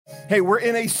Hey, we're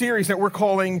in a series that we're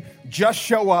calling Just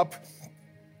Show Up.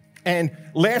 And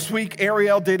last week,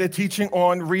 Ariel did a teaching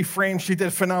on reframe. She did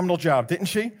a phenomenal job, didn't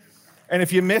she? And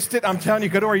if you missed it, I'm telling you,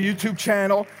 go to our YouTube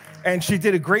channel. And she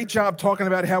did a great job talking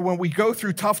about how when we go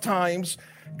through tough times,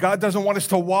 God doesn't want us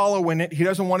to wallow in it. He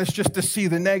doesn't want us just to see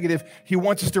the negative. He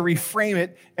wants us to reframe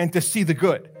it and to see the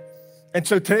good. And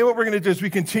so today what we're going to do is we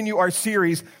continue our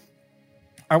series.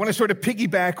 I want to sort of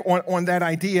piggyback on that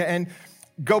idea and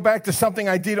go back to something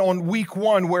I did on week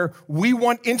 1 where we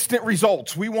want instant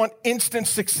results. We want instant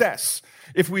success.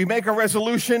 If we make a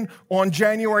resolution on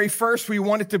January 1st, we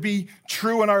want it to be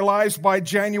true in our lives by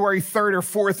January 3rd or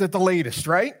 4th at the latest,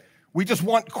 right? We just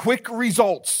want quick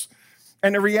results.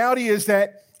 And the reality is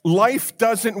that life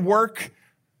doesn't work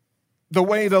the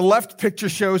way the left picture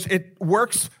shows. It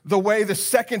works the way the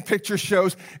second picture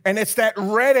shows. And it's that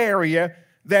red area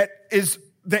that is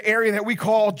the area that we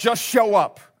call just show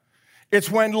up. It's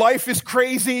when life is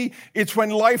crazy. It's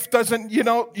when life doesn't, you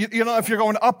know, if you're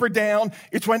going up or down.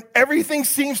 It's when everything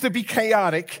seems to be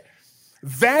chaotic.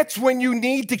 That's when you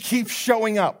need to keep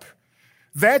showing up.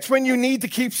 That's when you need to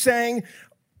keep saying,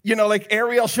 like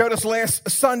Ariel showed us last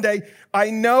Sunday, I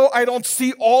know I don't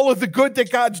see all of the good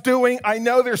that God's doing. I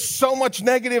know there's so much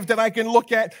negative that I can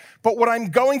look at, but what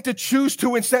I'm going to choose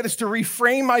to instead is to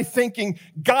reframe my thinking.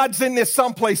 God's in this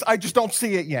someplace. I just don't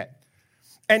see it yet.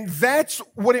 And that's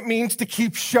what it means to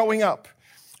keep showing up.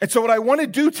 And so what I want to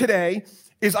do today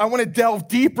is I want to delve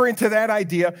deeper into that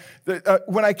idea.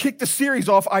 When I kicked the series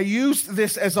off, I used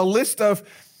this as a list of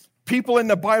people in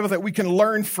the Bible that we can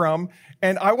learn from.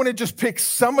 And I want to just pick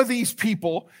some of these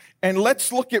people and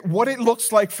let's look at what it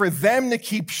looks like for them to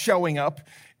keep showing up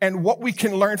and what we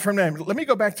can learn from them. Let me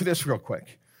go back to this real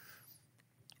quick.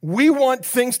 We want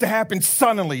things to happen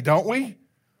suddenly, don't we?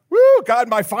 Woo, God,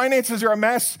 my finances are a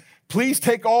mess. Please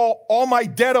take all my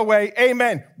debt away.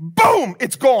 Amen. Boom,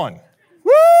 it's gone.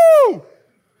 Woo!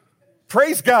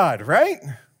 Praise God, right?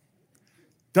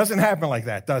 Doesn't happen like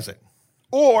that, does it?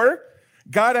 Or,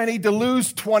 God, I need to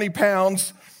lose 20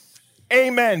 pounds.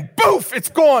 Amen. Boof, it's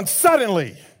gone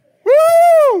suddenly.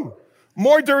 Woo!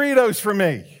 More Doritos for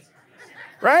me.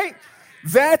 Right?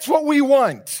 That's what we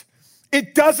want.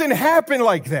 It doesn't happen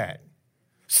like that.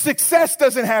 Success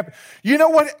doesn't happen. You know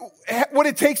what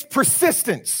it takes?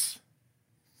 Persistence.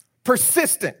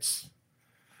 Persistence.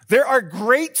 There are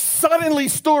great suddenly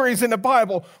stories in the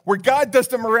Bible where God does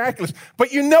the miraculous.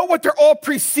 But you know what they're all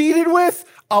preceded with?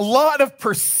 A lot of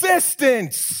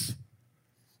persistence.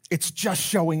 It's just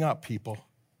showing up, people.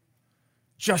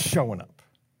 Just showing up.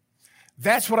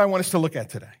 That's what I want us to look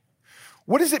at today.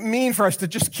 What does it mean for us to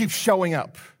just keep showing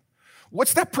up?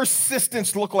 What's that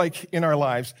persistence look like in our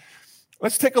lives?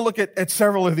 Let's take a look at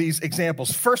several of these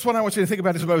examples. First one I want you to think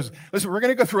about is Moses. Listen, we're going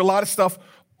to go through a lot of stuff.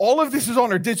 All of this is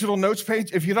on our digital notes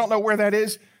page. If you don't know where that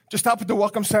is, just stop at the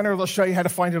Welcome Center. They'll show you how to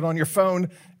find it on your phone,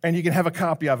 and you can have a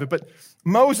copy of it. But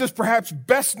Moses, perhaps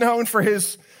best known for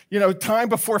his, time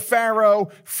before Pharaoh,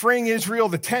 freeing Israel,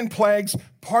 the 10 plagues,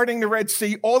 parting the Red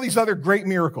Sea, all these other great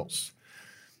miracles.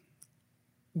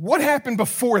 What happened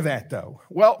before that, though?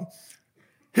 Well,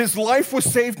 his life was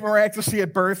saved miraculously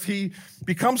at birth. He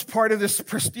becomes part of this,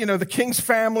 the king's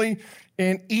family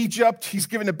in Egypt. He's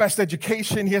given the best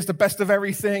education. He has the best of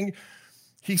everything.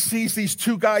 He sees these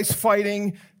two guys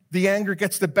fighting. The anger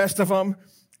gets the best of him,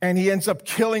 and he ends up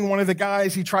killing one of the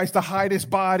guys. He tries to hide his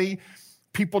body.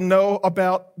 People know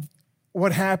about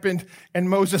what happened, and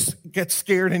Moses gets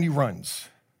scared and he runs.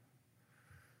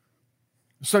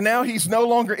 So now he's no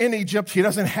longer in Egypt. He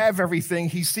doesn't have everything.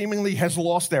 He seemingly has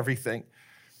lost everything.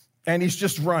 And he's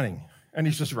just running, and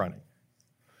he's just running.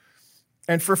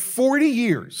 And for 40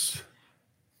 years,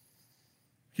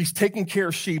 he's taking care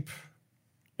of sheep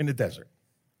in the desert.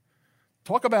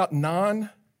 Talk about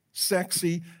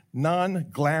non-sexy,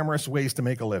 non-glamorous ways to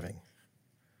make a living.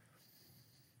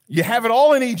 You have it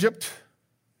all in Egypt,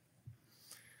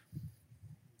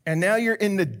 and now you're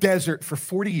in the desert for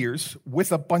 40 years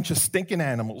with a bunch of stinking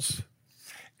animals,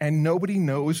 and nobody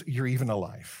knows you're even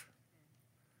alive.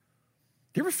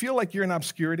 Do you ever feel like you're in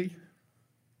obscurity?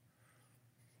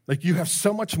 Like you have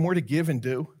so much more to give and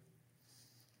do,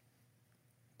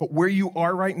 but where you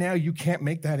are right now, you can't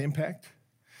make that impact?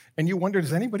 And you wonder,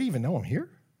 does anybody even know I'm here?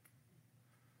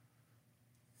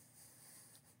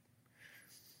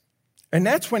 And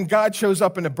that's when God shows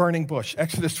up in a burning bush,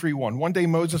 Exodus 3:1. One day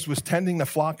Moses was tending the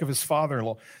flock of his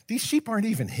father-in-law. These sheep aren't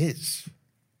even his.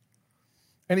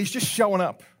 And he's just showing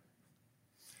up.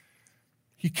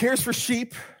 He cares for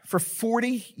sheep for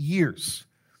 40 years.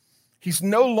 He's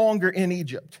no longer in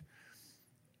Egypt.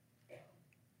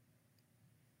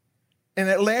 And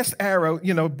at last arrow,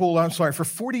 for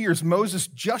 40 years, Moses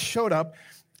just showed up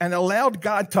and allowed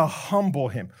God to humble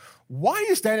him. Why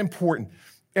is that important?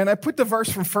 And I put the verse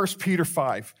from 1 Peter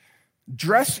 5.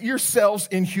 Dress yourselves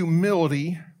in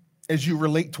humility as you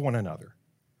relate to one another.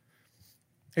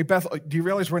 Hey, Beth, do you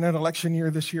realize we're in an election year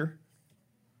this year?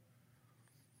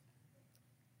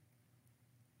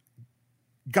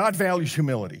 God values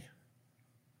humility.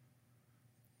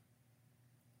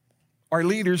 Our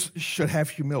leaders should have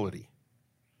humility.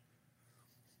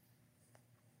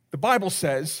 The Bible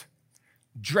says,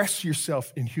 dress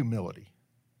yourself in humility.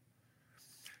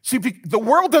 See, the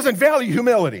world doesn't value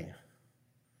humility.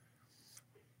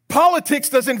 Politics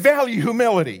doesn't value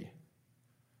humility.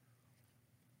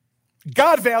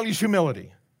 God values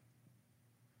humility.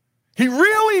 He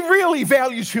really, really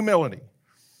values humility.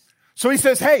 So he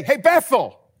says, hey,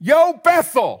 Bethel,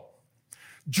 Bethel,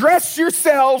 dress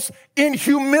yourselves in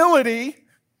humility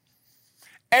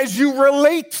as you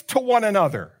relate to one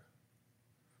another.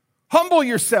 Humble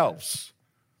yourselves.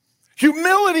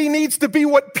 Humility needs to be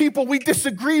what people we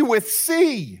disagree with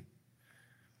see.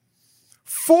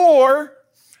 For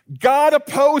God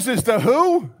opposes the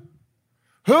who?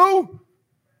 Who?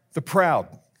 The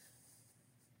proud.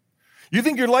 You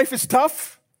think your life is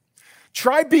tough?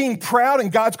 Try being proud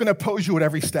and God's going to oppose you at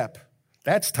every step.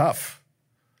 That's tough.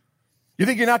 You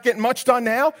think you're not getting much done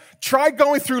now? Try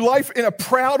going through life in a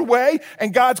proud way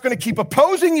and God's going to keep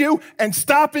opposing you and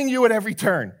stopping you at every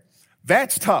turn.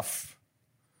 That's tough.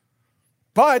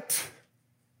 But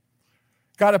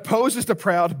God opposes the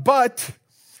proud, but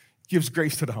gives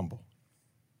grace to the humble.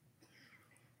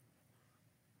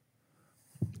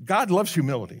 God loves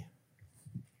humility.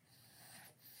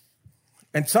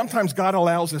 And sometimes God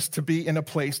allows us to be in a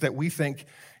place that we think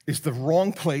is the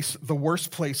wrong place, the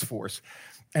worst place for us.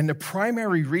 And the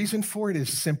primary reason for it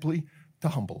is simply to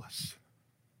humble us.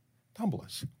 To humble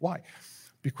us. Why?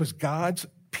 Because God's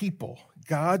people,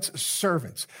 God's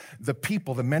servants, the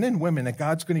people, the men and women that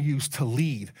God's going to use to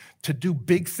lead, to do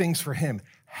big things for him,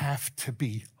 have to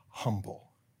be humble.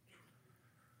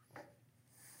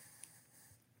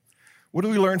 What do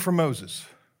we learn from Moses?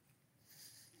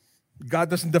 God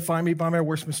doesn't define me by my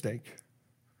worst mistake.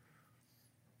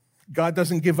 God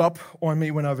doesn't give up on me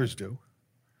when others do.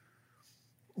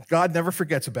 God never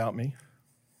forgets about me.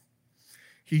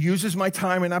 He uses my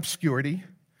time in obscurity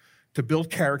to build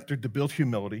character, to build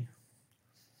humility.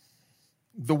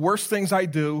 The worst things I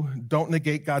do don't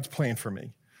negate God's plan for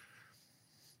me.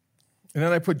 And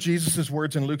then I put Jesus'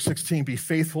 words in Luke 16, be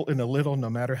faithful in a little, no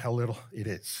matter how little it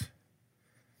is.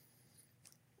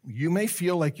 You may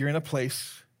feel like you're in a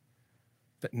place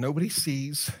that nobody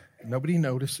sees, nobody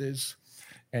notices,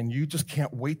 and you just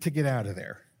can't wait to get out of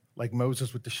there, like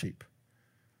Moses with the sheep.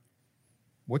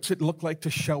 What's it look like to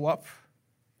show up?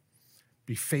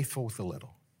 Be faithful with a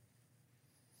little.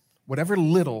 Whatever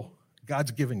little God's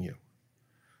given you,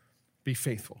 be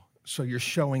faithful. So you're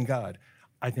showing God,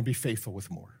 I can be faithful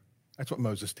with more. That's what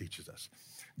Moses teaches us.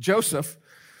 Joseph,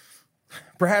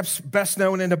 perhaps best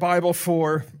known in the Bible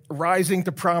for rising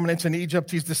to prominence in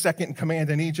Egypt. He's the second in command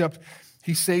in Egypt.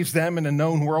 He saves them in a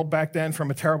known world back then from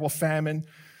a terrible famine.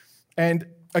 And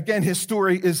again, his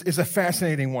story is a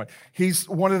fascinating one. He's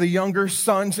one of the younger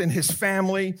sons in his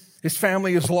family. His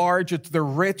family is large. They're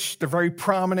rich. They're very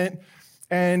prominent.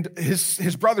 And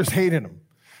his brothers hated him.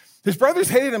 His brothers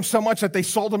hated him so much that they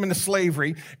sold him into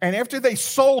slavery. And after they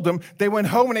sold him, they went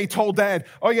home and they told Dad,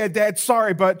 oh yeah, Dad,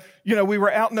 sorry, but we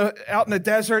were out in the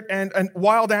desert and a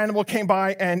wild animal came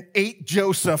by and ate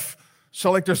Joseph.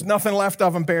 So there's nothing left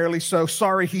of him barely. So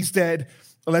sorry, he's dead.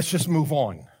 Let's just move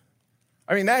on.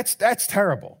 I mean, that's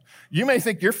terrible. You may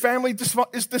think your family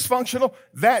is dysfunctional.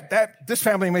 This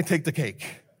family may take the cake,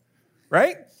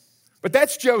 right? But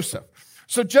that's Joseph.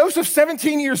 So Joseph's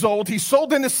 17 years old. He's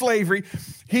sold into slavery.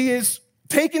 He is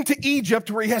taken to Egypt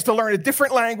where he has to learn a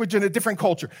different language and a different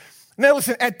culture. Now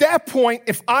listen, at that point,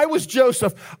 if I was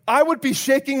Joseph, I would be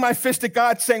shaking my fist at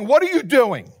God saying, what are you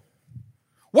doing?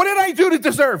 What did I do to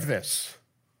deserve this?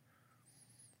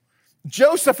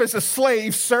 Joseph as a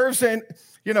slave serves in,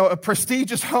 a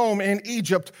prestigious home in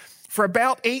Egypt for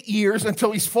about 8 years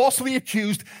until he's falsely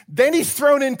accused. Then he's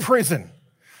thrown in prison.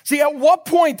 See, at what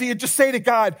point do you just say to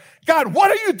God, God,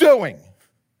 what are you doing?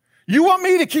 You want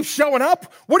me to keep showing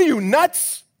up? What are you,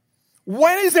 nuts?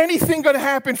 When is anything going to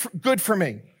happen good for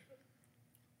me?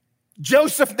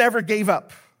 Joseph never gave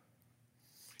up.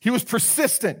 He was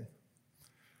persistent.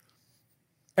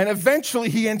 And eventually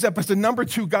he ends up as the number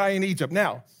 2 guy in Egypt.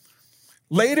 Now,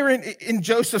 later in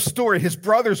Joseph's story, his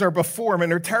brothers are before him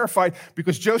and they're terrified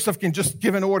because Joseph can just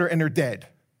give an order and they're dead.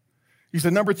 He's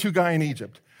the number 2 guy in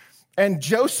Egypt. And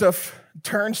Joseph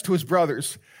turns to his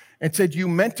brothers and said, you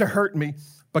meant to hurt me,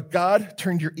 but God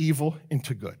turned your evil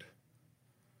into good.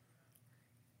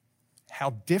 how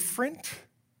different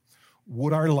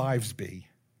would our lives be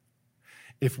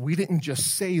if we didn't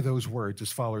just say those words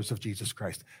as followers of Jesus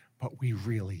Christ, but we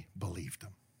really believed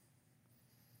them?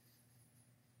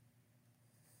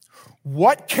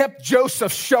 What kept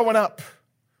Joseph showing up?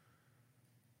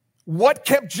 What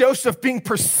kept Joseph being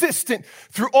persistent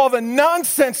through all the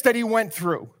nonsense that he went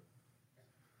through?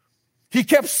 He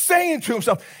kept saying to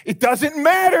himself, it doesn't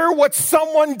matter what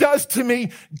someone does to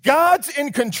me. God's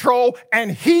in control and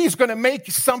he's going to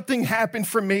make something happen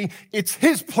for me. It's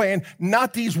his plan,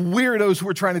 not these weirdos who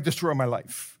are trying to destroy my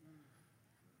life.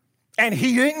 And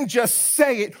he didn't just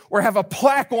say it or have a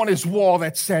plaque on his wall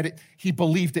that said it. He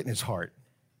believed it in his heart.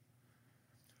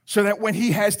 So that when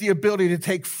he has the ability to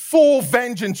take full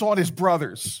vengeance on his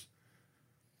brothers,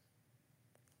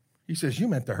 he says, you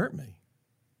meant to hurt me.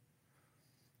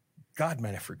 God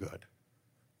meant it for good.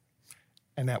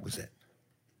 And that was it.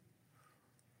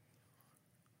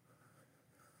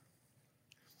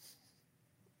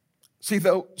 See,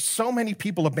 though so many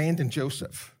people abandoned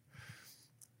Joseph,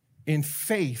 in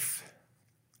faith,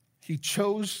 he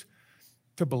chose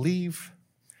to believe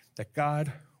that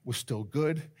God was still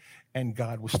good and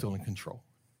God was still in control.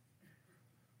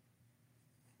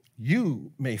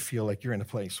 You may feel like you're in a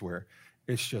place where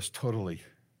it's just totally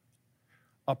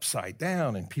upside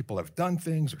down and people have done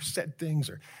things or said things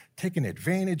or taken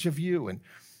advantage of you,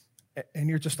 and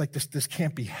you're just like, this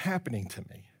can't be happening to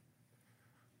me.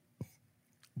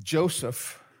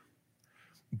 Joseph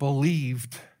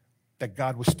believed that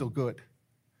God was still good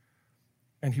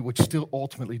and he would still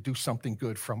ultimately do something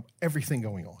good from everything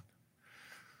going on.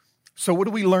 So what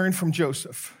do we learn from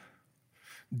Joseph?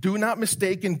 Do not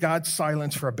mistake God's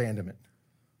silence for abandonment.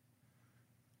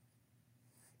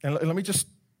 And let me just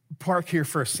park here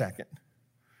for a second.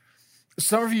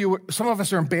 Some of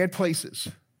us are in bad places,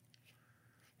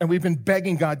 and we've been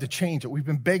begging God to change it. We've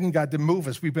been begging God to move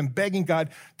us. We've been begging God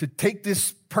to take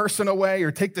this person away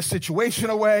or take the situation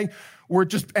away.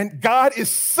 And God is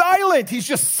silent. He's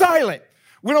just silent.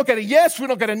 We don't get a yes, we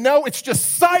don't get a no, it's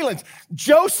just silence.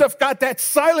 Joseph got that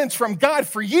silence from God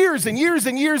for years and years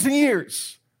and years and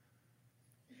years.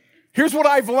 Here's what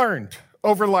I've learned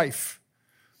over life.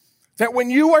 That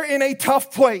when you are in a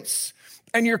tough place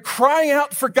and you're crying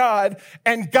out for God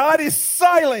and God is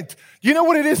silent, you know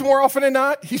what it is more often than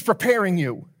not? He's preparing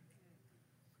you.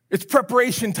 It's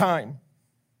preparation time.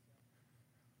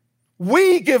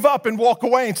 We give up and walk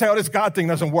away and say, oh, this God thing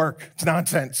doesn't work. It's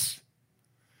nonsense.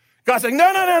 God's saying,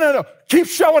 no. Keep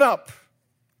showing up.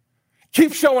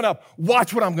 Keep showing up.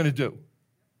 Watch what I'm going to do.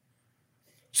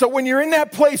 So when you're in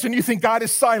that place and you think God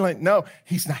is silent, no,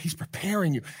 he's not. He's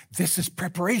preparing you. This is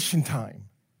preparation time.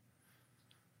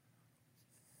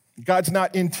 God's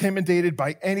not intimidated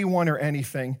by anyone or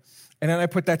anything. And then I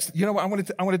put that, you know what,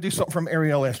 I want to do something from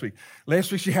Ariel last week.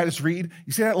 Last week she had us read,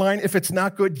 you see that line, if it's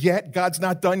not good yet, God's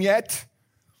not done yet?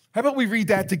 How about we read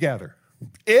that together?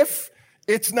 If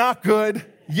it's not good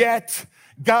yet,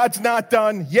 God's not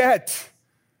done yet.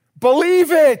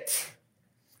 Believe it.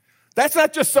 That's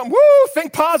not just some,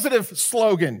 think positive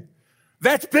slogan.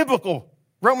 That's biblical.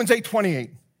 Romans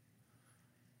 8:28.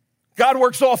 God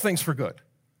works all things for good.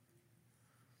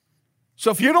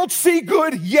 So if you don't see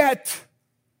good yet,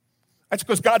 that's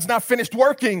because God's not finished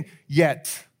working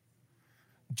yet.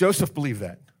 Joseph believed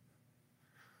that.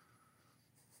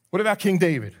 What about King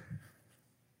David?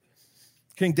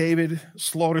 King David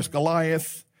slaughters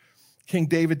Goliath. King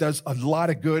David does a lot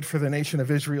of good for the nation of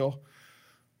Israel.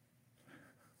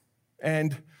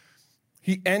 And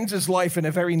he ends his life in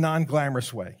a very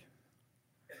non-glamorous way.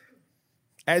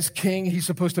 As king, he's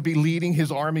supposed to be leading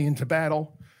his army into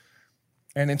battle.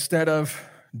 And instead of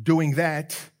doing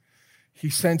that,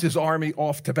 he sends his army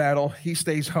off to battle. He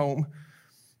stays home,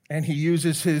 and he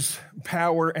uses his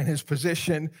power and his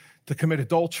position to commit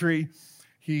adultery.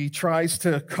 He tries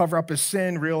to cover up his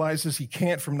sin, realizes he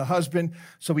can't from the husband,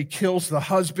 so he kills the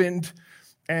husband.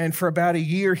 And for about a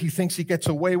year, he thinks he gets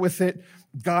away with it.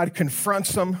 God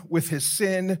confronts him with his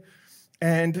sin.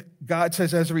 And God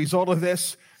says, as a result of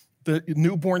this, the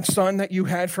newborn son that you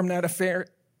had from that affair,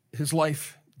 his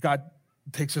life, God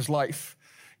takes his life.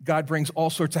 God brings all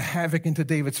sorts of havoc into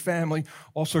David's family,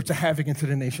 all sorts of havoc into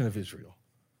the nation of Israel.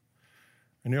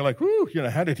 And you're like,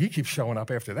 how did he keep showing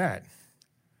up after that?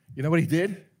 You know what he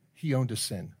did? He owned his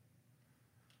sin.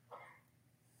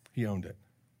 He owned it.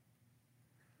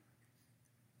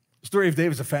 The story of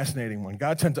David is a fascinating one.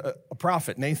 God sent a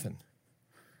prophet, Nathan.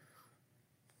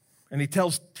 And he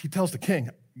tells the king,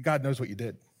 God knows what you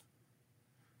did.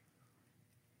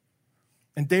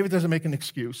 And David doesn't make an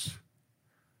excuse.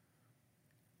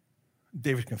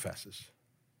 David confesses.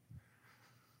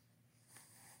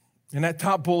 And that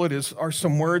top bullet are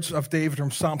some words of David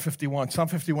from Psalm 51. Psalm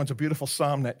 51 is a beautiful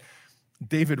psalm that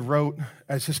David wrote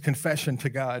as his confession to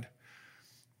God.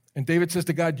 And David says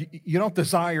to God, you don't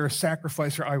desire a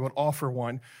sacrifice, or I would offer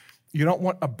one. You don't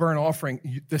want a burnt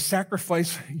offering. The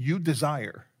sacrifice you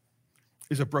desire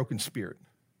is a broken spirit.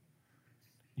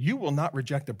 You will not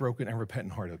reject a broken and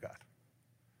repentant heart of God.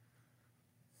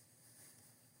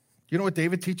 You know what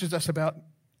David teaches us about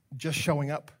just showing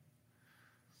up?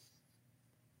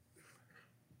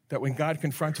 That when God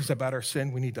confronts us about our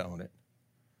sin, we need to own it.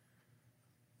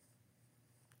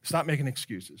 Stop making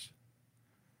excuses.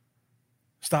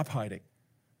 Stop hiding.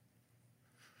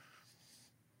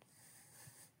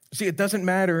 See, it doesn't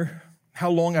matter how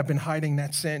long I've been hiding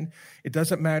that sin. It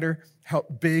doesn't matter how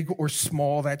big or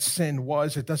small that sin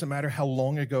was. It doesn't matter how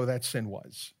long ago that sin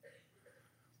was.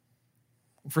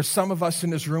 For some of us in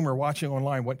this room or watching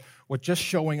online, what just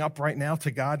showing up right now to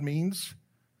God means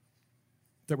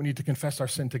that we need to confess our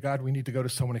sin to God. We need to go to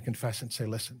someone and confess and say,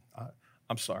 listen,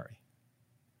 I'm sorry.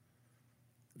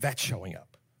 That's showing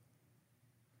up.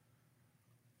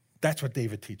 That's what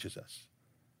David teaches us.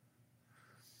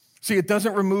 See, it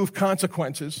doesn't remove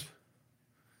consequences,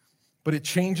 but it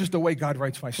changes the way God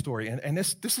writes my story. And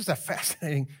this is a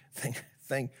fascinating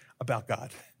thing about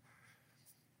God.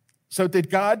 So did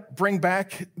God bring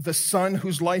back the son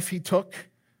whose life he took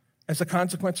as a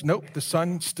consequence? Nope, the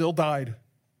son still died.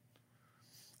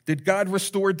 Did God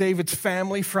restore David's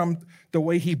family from the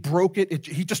way he broke it?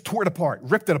 He just tore it apart,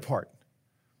 ripped it apart.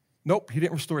 Nope, he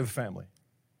didn't restore the family.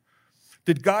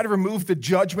 Did God remove the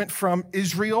judgment from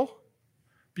Israel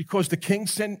because the king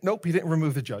sinned? Nope, he didn't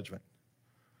remove the judgment.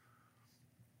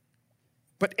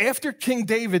 But after King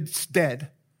David's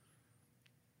dead,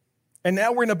 and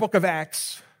now we're in the book of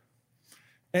Acts,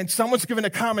 and someone's given a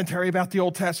commentary about the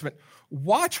Old Testament,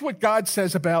 watch what God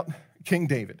says about King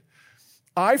David.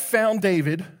 I found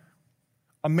David,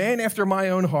 a man after my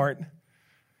own heart.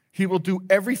 He will do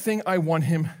everything I want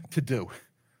him to do.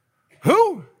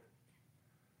 Who?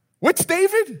 Which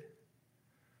David?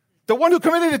 The one who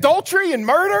committed adultery and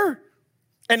murder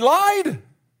and lied?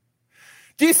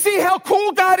 Do you see how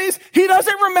cool God is? He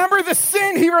doesn't remember the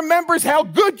sin. He remembers how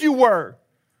good you were.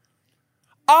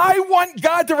 I want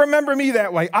God to remember me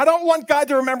that way. I don't want God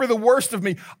to remember the worst of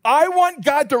me. I want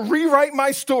God to rewrite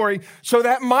my story so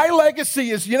that my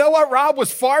legacy is, you know what, Rob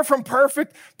was far from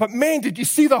perfect, but man, did you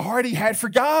see the heart he had for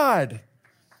God?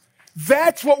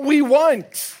 That's what we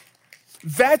want.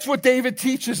 That's what David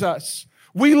teaches us.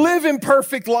 We live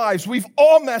imperfect lives. We've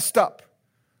all messed up.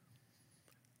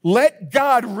 Let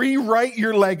God rewrite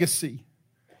your legacy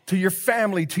to your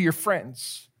family, to your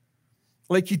friends,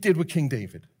 like he did with King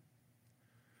David.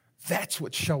 That's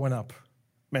what showing up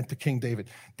meant to King David.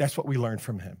 That's what we learned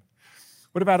from him.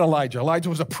 What about Elijah? Elijah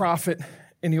was a prophet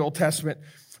in the Old Testament.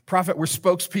 Prophet were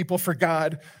spokespeople for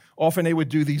God. Often they would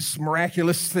do these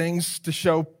miraculous things to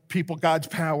show people God's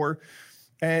power.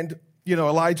 And, you know,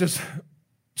 Elijah's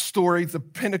story, the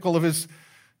pinnacle of his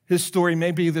story,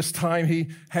 maybe this time he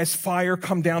has fire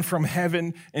come down from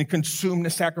heaven and consume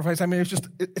the sacrifice. I mean,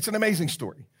 it's an amazing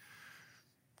story.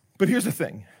 But here's the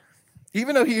thing.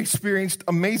 Even though he experienced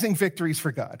amazing victories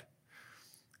for God,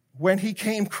 when he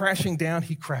came crashing down,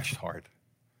 he crashed hard.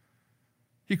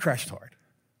 He crashed hard.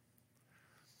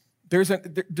 There's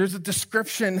a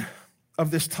description of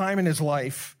this time in his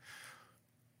life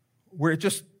where it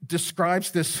just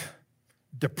describes this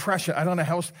depression. I don't know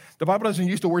how the Bible doesn't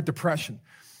use the word depression,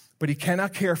 but he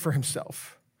cannot care for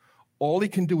himself. All he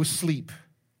can do is sleep.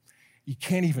 He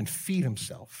can't even feed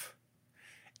himself,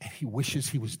 and he wishes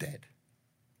he was dead.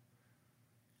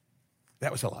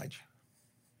 That was Elijah.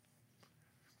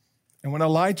 And when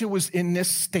Elijah was in this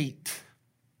state,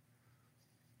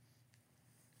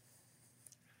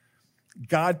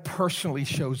 God personally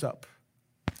shows up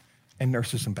and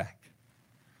nurses him back.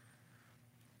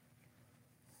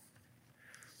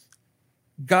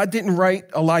 God didn't write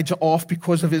Elijah off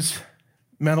because of his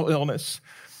mental illness.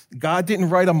 God didn't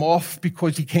write him off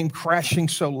because he came crashing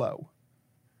so low.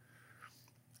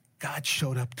 God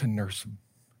showed up to nurse him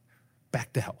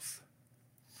back to health.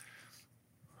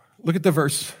 Look at the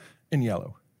verse in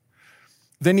yellow.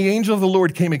 Then the angel of the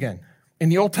Lord came again. In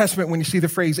the Old Testament, when you see the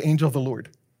phrase angel of the Lord,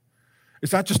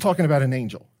 it's not just talking about an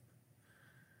angel.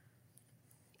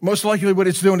 Most likely what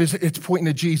it's doing is it's pointing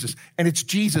to Jesus, and it's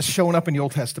Jesus showing up in the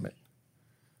Old Testament.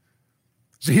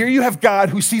 So here you have God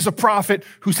who sees a prophet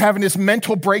who's having this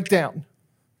mental breakdown.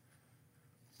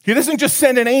 He doesn't just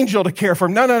send an angel to care for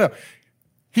him. No.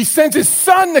 He sends his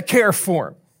son to care for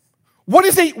him. What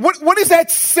is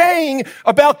that saying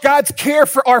about God's care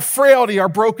for our frailty, our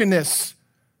brokenness?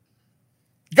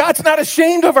 God's not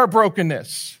ashamed of our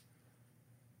brokenness.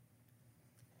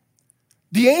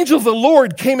 The angel of the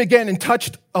Lord came again and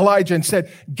touched Elijah and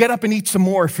said, get up and eat some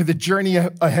more, for the journey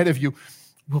ahead of you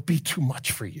will be too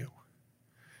much for you.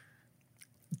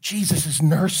 Jesus is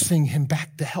nursing him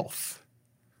back to health.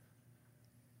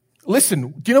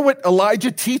 Listen, do you know what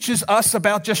Elijah teaches us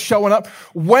about just showing up?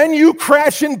 When you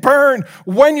crash and burn,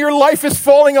 when your life is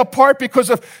falling apart because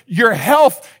of your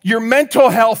health, your mental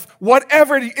health,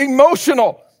 whatever,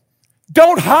 emotional,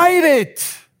 don't hide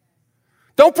it.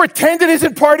 Don't pretend it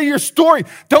isn't part of your story.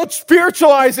 Don't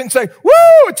spiritualize it and say, woo,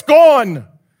 it's gone.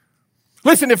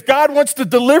 Listen, if God wants to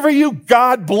deliver you,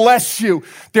 God bless you.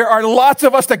 There are lots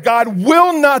of us that God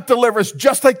will not deliver us,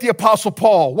 just like the Apostle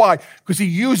Paul. Why? Because he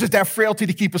uses that frailty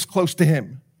to keep us close to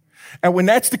him. And when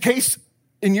that's the case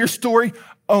in your story,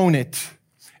 own it.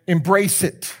 Embrace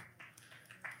it.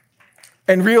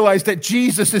 And realize that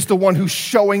Jesus is the one who's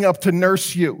showing up to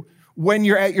nurse you when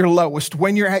you're at your lowest,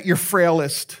 when you're at your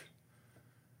frailest.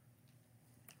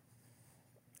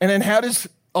 And then how does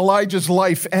Elijah's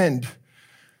life end?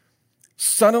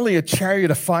 Suddenly a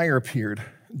chariot of fire appeared,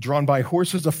 drawn by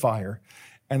horses of fire,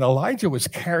 and Elijah was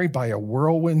carried by a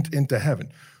whirlwind into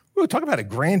heaven. Ooh, talk about a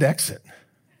grand exit.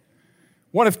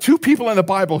 One of two people in the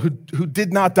Bible who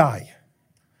did not die.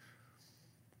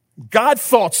 God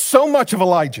thought so much of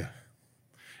Elijah,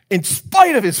 in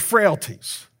spite of his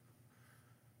frailties.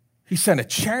 He sent a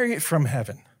chariot from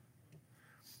heaven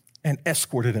and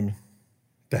escorted him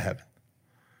to heaven.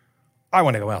 I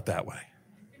want to go out that way.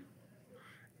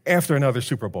 After another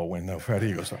Super Bowl win, though, Fred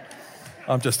Eagles.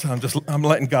 I'm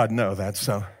letting God know that.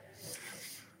 So,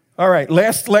 all right,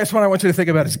 last one I want you to think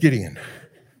about is Gideon.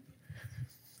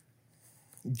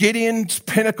 Gideon's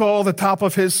pinnacle, the top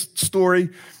of his story,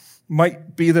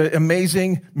 might be the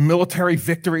amazing military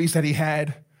victories that he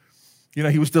had. You know,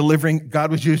 he was God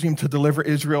was using him to deliver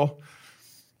Israel.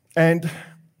 And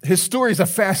his story is a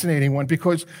fascinating one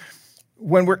because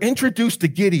when we're introduced to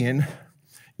Gideon,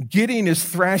 Gideon is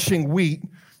thrashing wheat,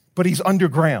 but he's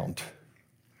underground.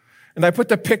 And I put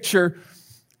the picture,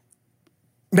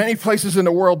 many places in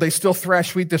the world, they still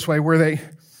thrash wheat this way, where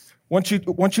once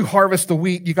you harvest the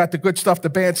wheat, you got the good stuff, the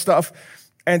bad stuff.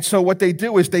 And so what they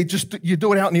do is you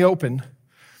do it out in the open.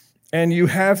 And you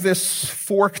have this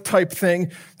fork type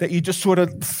thing that you just sort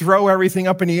of throw everything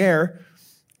up in the air.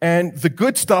 And the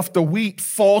good stuff, the wheat,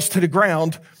 falls to the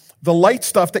ground. The light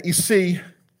stuff that you see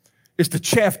is the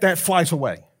chaff that flies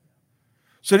away.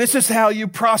 So this is how you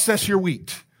process your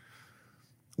wheat.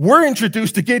 We're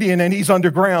introduced to Gideon, and he's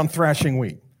underground thrashing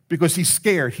wheat because he's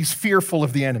scared. He's fearful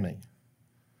of the enemy.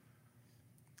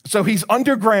 So he's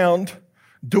underground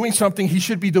doing something he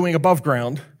should be doing above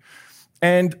ground,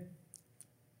 and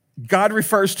God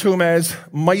refers to him as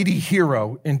mighty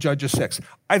hero in Judges 6.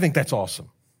 I think that's awesome.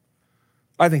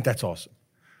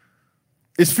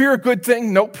 Is fear a good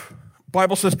thing? Nope.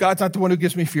 Bible says God's not the one who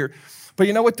gives me fear. But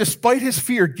you know what? Despite his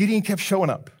fear, Gideon kept showing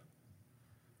up.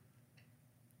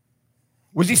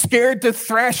 Was he scared to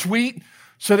thrash wheat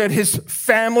so that his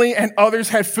family and others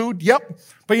had food? Yep.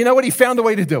 But you know what? He found a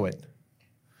way to do it.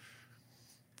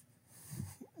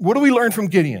 What do we learn from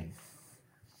Gideon?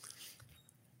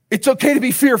 It's okay to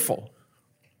be fearful.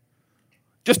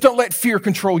 Just don't let fear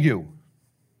control you.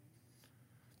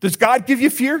 Does God give you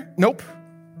fear? Nope.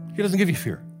 He doesn't give you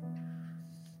fear.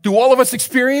 Do all of us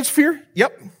experience fear?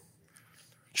 Yep.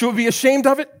 Should we be ashamed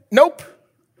of it? Nope.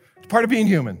 It's part of being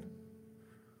human.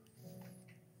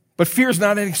 But fear is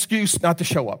not an excuse not to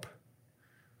show up.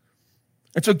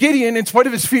 And so Gideon, in spite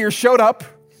of his fear, showed up,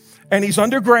 and he's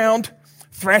underground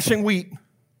thrashing wheat.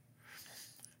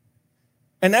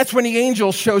 And that's when the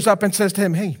angel shows up and says to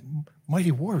him, hey,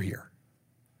 mighty warrior.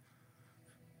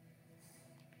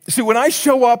 See, when I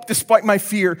show up despite my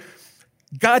fear,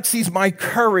 God sees my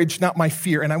courage, not my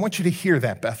fear. And I want you to hear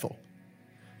that, Bethel.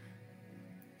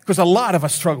 Because a lot of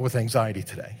us struggle with anxiety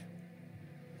today.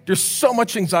 There's so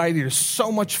much anxiety, there's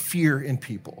so much fear in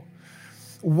people.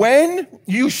 When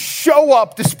you show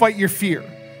up despite your fear,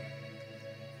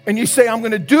 and you say, I'm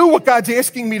going to do what God's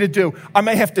asking me to do, I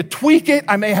may have to tweak it,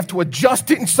 I may have to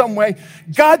adjust it in some way.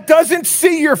 God doesn't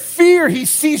see your fear, he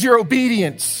sees your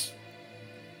obedience.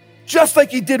 Just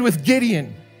like he did with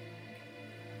Gideon.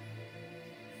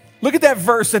 Look at that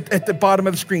verse at the bottom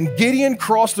of the screen. Gideon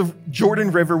crossed the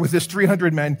Jordan River with his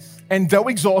 300 men, and though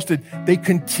exhausted, they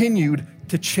continued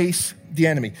to chase the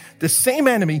enemy. The same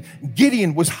enemy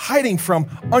Gideon was hiding from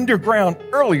underground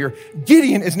earlier,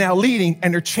 Gideon is now leading,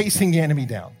 and they're chasing the enemy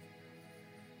down.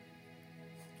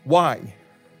 Why?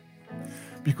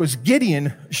 Because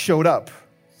Gideon showed up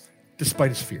despite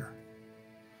his fear.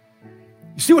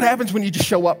 You see what happens when you just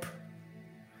show up?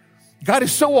 God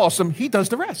is so awesome, he does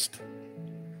the rest.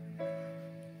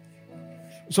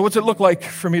 So what's it look like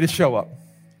for me to show up?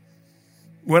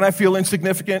 When I feel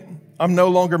insignificant, I'm no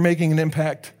longer making an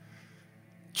impact.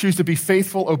 Choose to be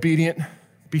faithful, obedient,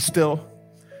 be still,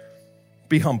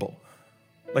 be humble,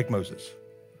 like Moses.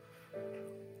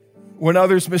 When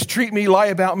others mistreat me, lie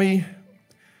about me,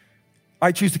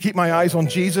 I choose to keep my eyes on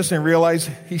Jesus and realize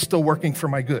he's still working for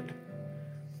my good,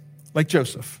 like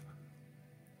Joseph.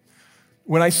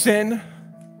 When I sin,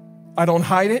 I don't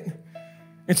hide it.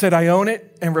 Instead, I own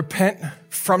it and repent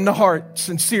from the heart,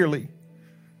 sincerely.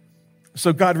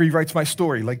 So God rewrites my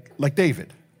story, like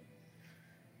David.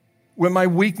 When my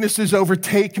weaknesses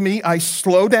overtake me, I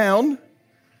slow down.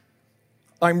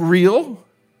 I'm real.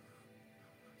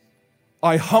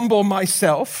 I humble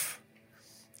myself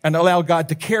and allow God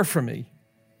to care for me,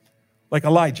 like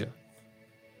Elijah.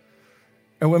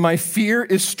 And when my fear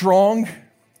is strong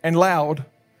and loud,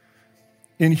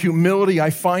 in humility, I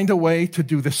find a way to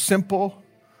do the simple,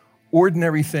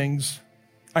 ordinary things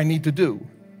I need to do,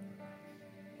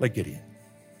 like Gideon.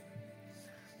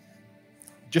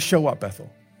 Just show up,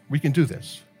 Bethel. We can do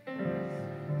this.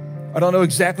 I don't know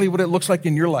exactly what it looks like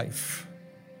in your life,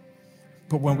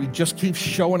 but when we just keep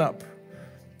showing up,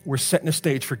 we're setting the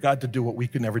stage for God to do what we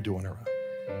could never do on our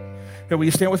own. Okay, will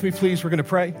you stand with me, please? We're going to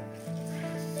pray.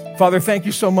 Father, thank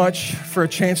you so much for a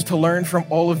chance to learn from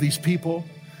all of these people.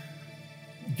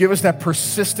 Give us that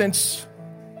persistence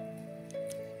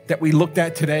that we looked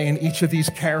at today in each of these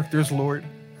characters, Lord.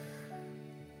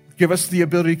 Give us the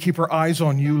ability to keep our eyes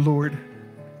on you, Lord.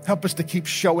 Help us to keep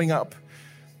showing up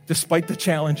despite the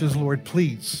challenges, Lord,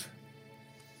 please.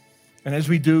 And as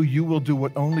we do, you will do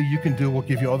what only you can do. We'll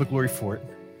give you all the glory for it.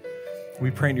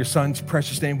 We pray in your son's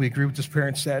precious name. We agree with this prayer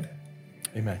and said,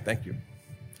 amen. Thank you.